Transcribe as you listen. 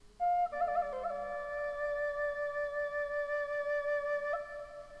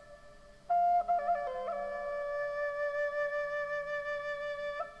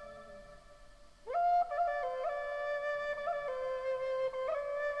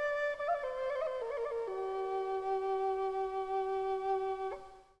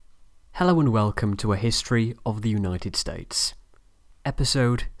Hello and welcome to A History of the United States,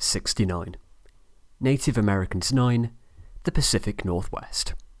 Episode 69, Native Americans 9, the Pacific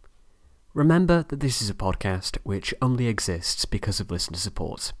Northwest. Remember that this is a podcast which only exists because of listener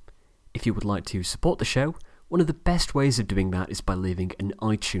support. If you would like to support the show, one of the best ways of doing that is by leaving an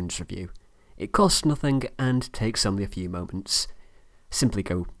iTunes review. It costs nothing and takes only a few moments. Simply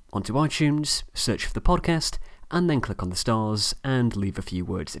go onto iTunes, search for the podcast, and then click on the stars and leave a few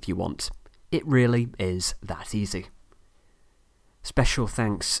words if you want. It really is that easy. Special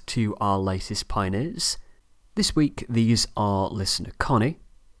thanks to our latest pioneers. This week these are listener Connie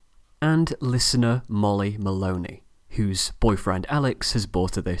and listener Molly Maloney, whose boyfriend Alex has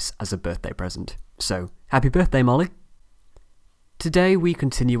bought her this as a birthday present. So, happy birthday, Molly! Today we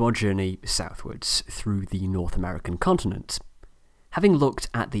continue our journey southwards through the North American continent. Having looked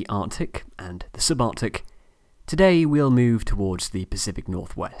at the Arctic and the subarctic, today we'll move towards the Pacific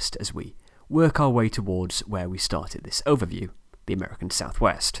Northwest as we work our way towards where we started this overview, the American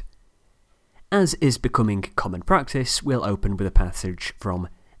Southwest. As is becoming common practice, we'll open with a passage from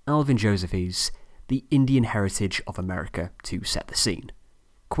Alvin Joseph's The Indian Heritage of America to set the scene.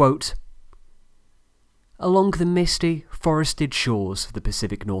 Quote, "Along the misty, forested shores of the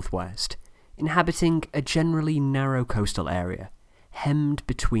Pacific Northwest, inhabiting a generally narrow coastal area, hemmed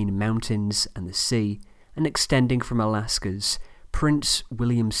between mountains and the sea, and extending from Alaska's Prince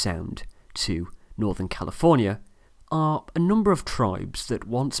William Sound to Northern California, are a number of tribes that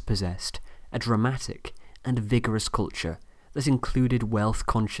once possessed a dramatic and vigorous culture that included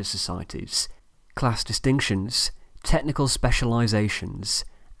wealth-conscious societies, class distinctions, technical specializations,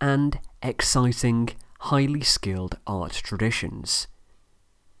 and exciting, highly skilled art traditions.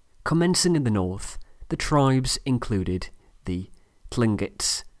 Commencing in the north, the tribes included the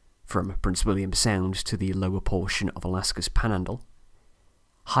Tlingits, from Prince William Sound to the lower portion of Alaska's Panhandle,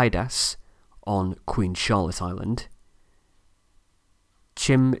 Haidas on Queen Charlotte Island,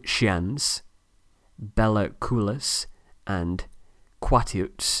 Tsimshians, Bella Coolas, and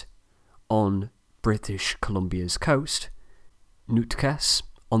Quatiuts on British Columbia's coast, Nootkas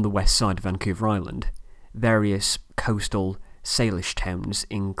on the west side of Vancouver Island, various coastal Salish towns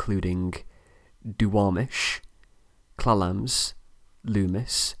including Duwamish, Klallams,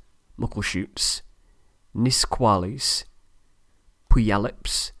 Loomis, Muckleshoots, Nisquallies,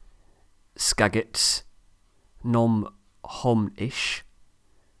 Puyallips, Skagits, Nomhomish,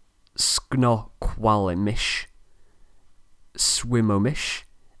 Snoqualmie, Swimomish,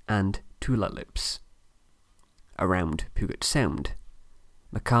 and Tulallips. Around Puget Sound,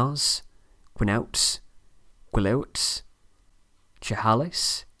 Macars, Quinouts, Quileouts,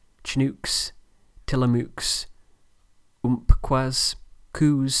 Chehalis, Chinooks, Tillamook's, Umpquas,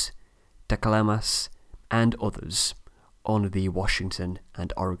 Coos, Tacalamas, and others on the Washington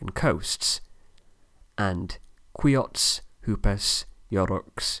and Oregon coasts, and Quiots, Hoopas,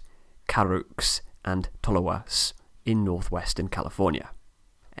 Yoroks, Karooks, and Tolowas in northwestern California."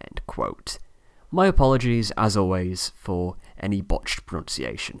 End quote. My apologies, as always, for any botched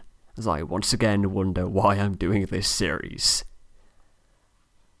pronunciation, as I once again wonder why I'm doing this series.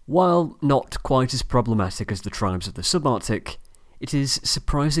 While not quite as problematic as the tribes of the subarctic, it is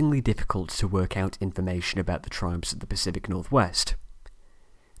surprisingly difficult to work out information about the tribes of the Pacific Northwest.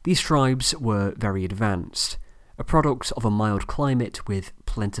 These tribes were very advanced, a product of a mild climate with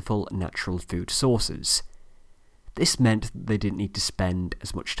plentiful natural food sources. This meant that they didn't need to spend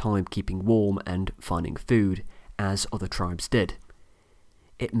as much time keeping warm and finding food as other tribes did.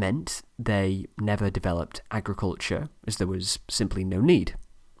 It meant they never developed agriculture, as there was simply no need.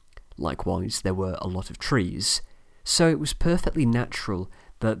 Likewise, there were a lot of trees, so it was perfectly natural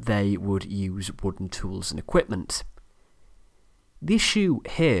that they would use wooden tools and equipment. The issue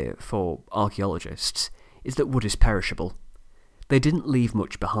here for archaeologists is that wood is perishable. They didn't leave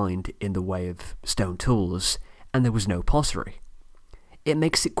much behind in the way of stone tools, and there was no pottery. It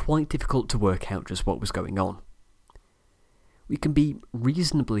makes it quite difficult to work out just what was going on. We can be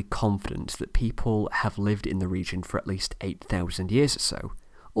reasonably confident that people have lived in the region for at least 8,000 years or so,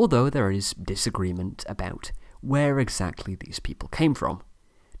 although there is disagreement about where exactly these people came from.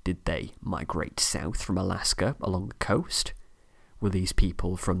 Did they migrate south from Alaska along the coast? Were these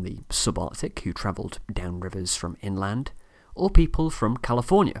people from the subarctic who travelled down rivers from inland, or people from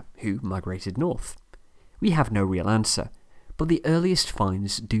California who migrated north? We have no real answer, but the earliest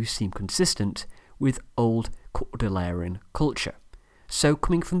finds do seem consistent with old Cordilleran culture, so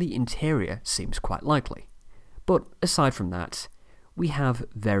coming from the interior seems quite likely. But aside from that, we have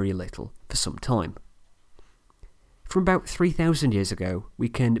very little for some time. From about 3,000 years ago, we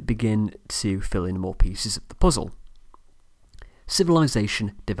can begin to fill in more pieces of the puzzle.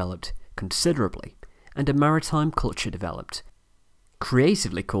 Civilization developed considerably, and a maritime culture developed,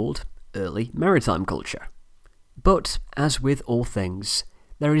 creatively called early maritime culture. But, as with all things,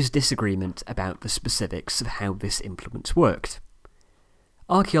 there is disagreement about the specifics of how this influence worked.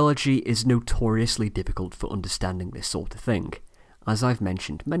 Archaeology is notoriously difficult for understanding this sort of thing, as I've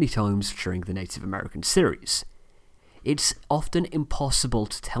mentioned many times during the Native American series. It's often impossible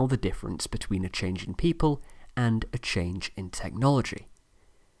to tell the difference between a change in people and a change in technology.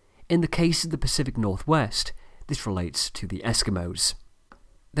 In the case of the Pacific Northwest, this relates to the Eskimos.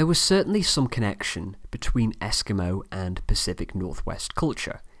 There was certainly some connection between Eskimo and Pacific Northwest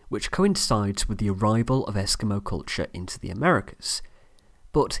culture, which coincides with the arrival of Eskimo culture into the Americas.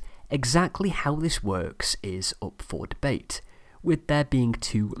 But exactly how this works is up for debate, with there being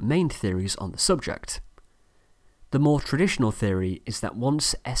two main theories on the subject. The more traditional theory is that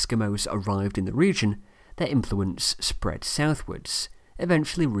once Eskimos arrived in the region, their influence spread southwards,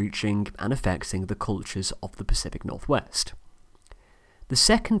 eventually reaching and affecting the cultures of the Pacific Northwest. The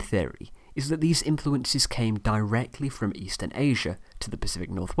second theory is that these influences came directly from Eastern Asia to the Pacific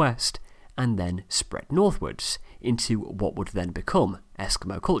Northwest, and then spread northwards into what would then become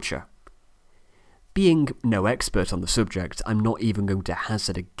Eskimo culture. Being no expert on the subject, I'm not even going to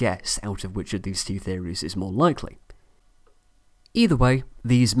hazard a guess out of which of these two theories is more likely. Either way,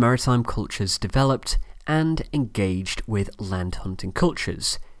 these maritime cultures developed and engaged with land-hunting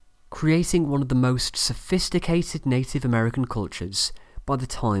cultures, creating one of the most sophisticated Native American cultures by the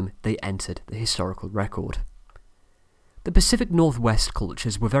time they entered the historical record. The Pacific Northwest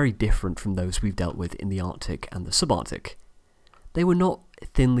cultures were very different from those we've dealt with in the Arctic and the subarctic. They were not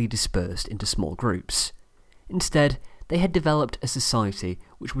thinly dispersed into small groups. Instead, they had developed a society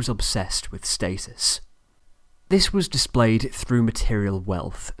which was obsessed with status. This was displayed through material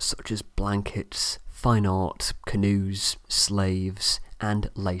wealth such as blankets, fine art, canoes, slaves,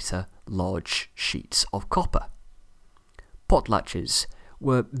 and later large sheets of copper. Potlatches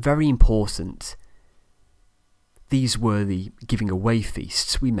were very important. These were the giving away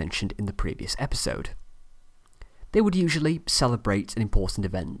feasts we mentioned in the previous episode. They would usually celebrate an important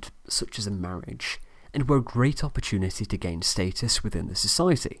event, such as a marriage, and were a great opportunity to gain status within the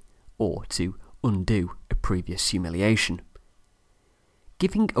society, or to undo a previous humiliation.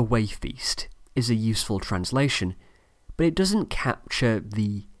 Giving away feast is a useful translation, but it doesn't capture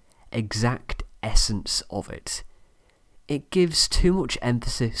the exact essence of it. It gives too much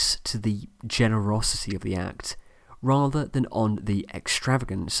emphasis to the generosity of the act, rather than on the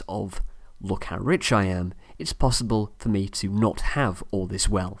extravagance of, look how rich I am, it's possible for me to not have all this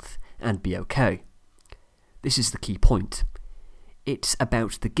wealth and be okay. This is the key point. It's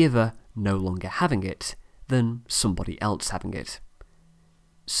about the giver no longer having it than somebody else having it.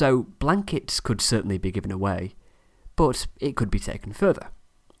 So blankets could certainly be given away, but it could be taken further.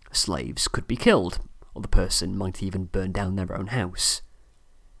 Slaves could be killed, or the person might even burn down their own house.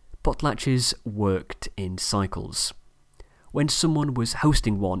 Potlatches worked in cycles. When someone was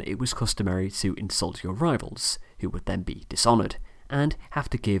hosting one, it was customary to insult your rivals, who would then be dishonoured, and have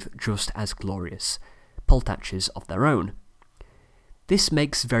to give just as glorious potlatches of their own. This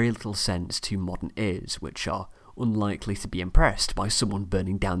makes very little sense to modern ears, which are unlikely to be impressed by someone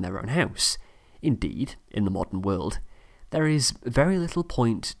burning down their own house. Indeed, in the modern world, there is very little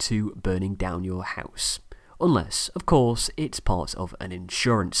point to burning down your house, unless, of course, it's part of an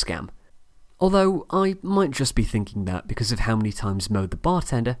insurance scam. Although I might just be thinking that because of how many times Mo the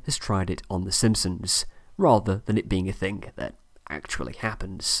bartender has tried it on The Simpsons, rather than it being a thing that actually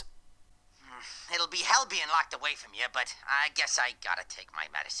happens. It'll be hell being locked away from you, but I guess I gotta take my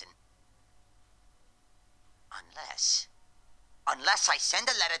medicine. Unless I send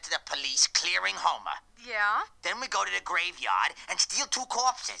a letter to the police clearing Homer. Yeah? Then we go to the graveyard and steal 2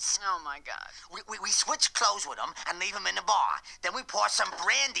 corpses. Oh my god. We switch clothes with them and leave them in the bar. Then we pour some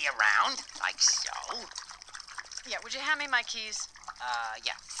brandy around, like so. Yeah, would you hand me my keys?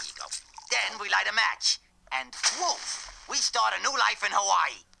 Yeah, here you go. Then we light a match. And woof, we start a new life in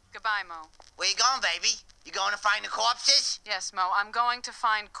Hawaii. Goodbye, Mo. Where you going, baby? You going to find the corpses? Yes, Mo, I'm going to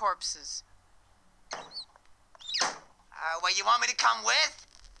find corpses. Well, you want me to come with?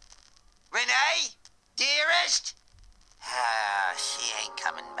 Renee? Dearest? She ain't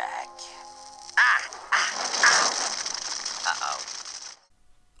coming back. Uh-oh.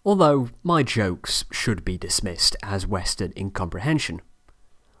 Although my jokes should be dismissed as Western incomprehension.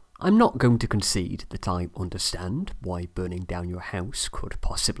 I'm not going to concede that I understand why burning down your house could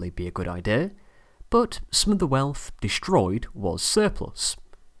possibly be a good idea, but some of the wealth destroyed was surplus.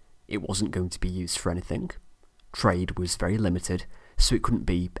 It wasn't going to be used for anything. Trade was very limited, so it couldn't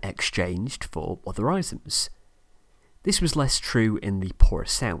be exchanged for other items. This was less true in the poorer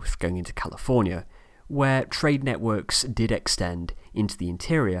south, going into California, where trade networks did extend into the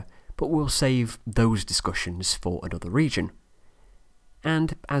interior, but we'll save those discussions for another region.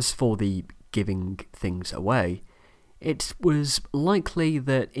 And as for the giving things away, it was likely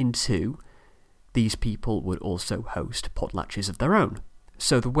that in two, these people would also host potlatches of their own,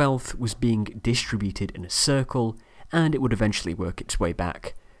 so the wealth was being distributed in a circle, and it would eventually work its way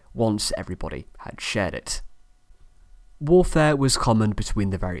back once everybody had shared it. Warfare was common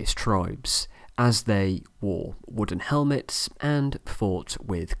between the various tribes, as they wore wooden helmets and fought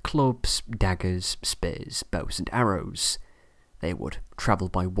with clubs, daggers, spears, bows and arrows. They would travel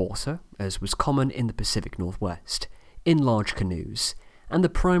by water, as was common in the Pacific Northwest, in large canoes, and the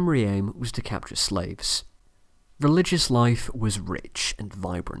primary aim was to capture slaves. Religious life was rich and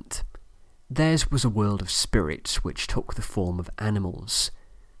vibrant. Theirs was a world of spirits which took the form of animals.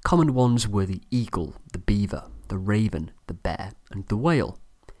 Common ones were the eagle, the beaver, the raven, the bear, and the whale.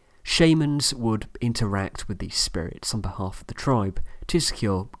 Shamans would interact with these spirits on behalf of the tribe to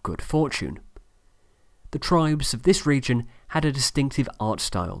secure good fortune. The tribes of this region had a distinctive art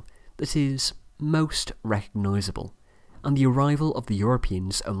style that is most recognisable, and the arrival of the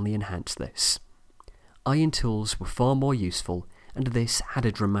Europeans only enhanced this. Iron tools were far more useful, and this had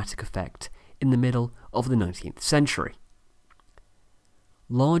a dramatic effect in the middle of the 19th century.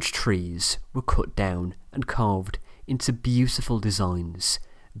 Large trees were cut down and carved into beautiful designs,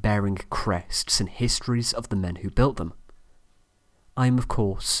 bearing crests and histories of the men who built them. I am of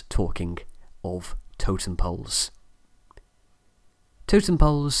course talking of totem poles. Totem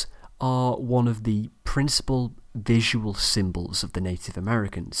poles are one of the principal visual symbols of the Native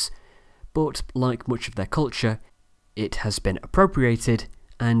Americans, but like much of their culture, it has been appropriated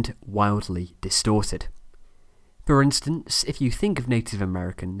and wildly distorted. For instance, if you think of Native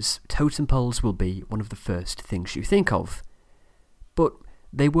Americans, totem poles will be one of the first things you think of. But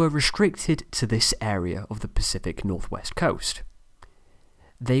they were restricted to this area of the Pacific Northwest coast.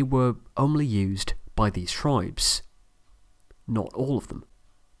 They were only used by these tribes. Not all of them.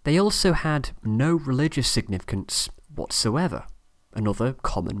 They also had no religious significance whatsoever, another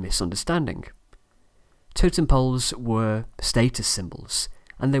common misunderstanding. Totem poles were status symbols,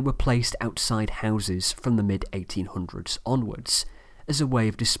 and they were placed outside houses from the mid-1800s onwards as a way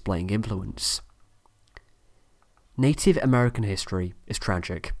of displaying influence. Native American history is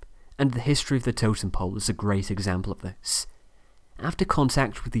tragic, and the history of the totem pole is a great example of this. After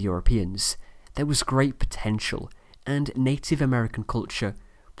contact with the Europeans, there was great potential, and Native American culture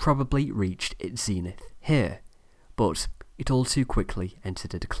probably reached its zenith here, but it all too quickly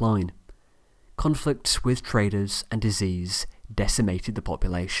entered a decline. Conflicts with traders and disease decimated the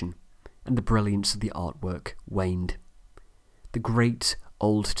population, and the brilliance of the artwork waned. The great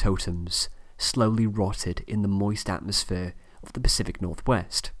old totems slowly rotted in the moist atmosphere of the Pacific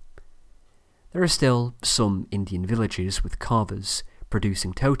Northwest. There are still some Indian villages with carvers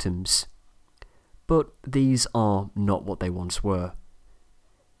producing totems, but these are not what they once were.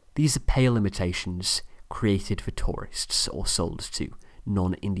 These are pale imitations created for tourists or sold to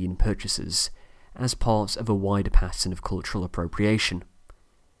non-Indian purchasers as part of a wider pattern of cultural appropriation.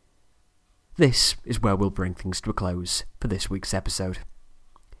 This is where we'll bring things to a close for this week's episode.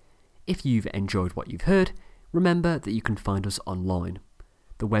 If you've enjoyed what you've heard, remember that you can find us online.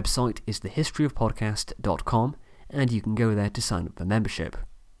 The website is thehistoryofpodcast.com, and you can go there to sign up for membership.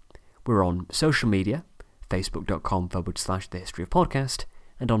 We're on social media, facebook.com/thehistoryofpodcast,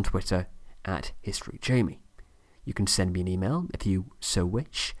 and on Twitter @historyjamie. You can send me an email if you so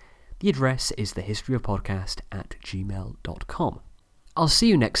wish. The address is thehistoryofpodcast@gmail.com. I'll see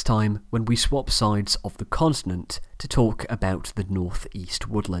you next time when we swap sides of the continent to talk about the northeast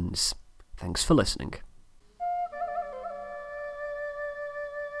woodlands. Thanks for listening.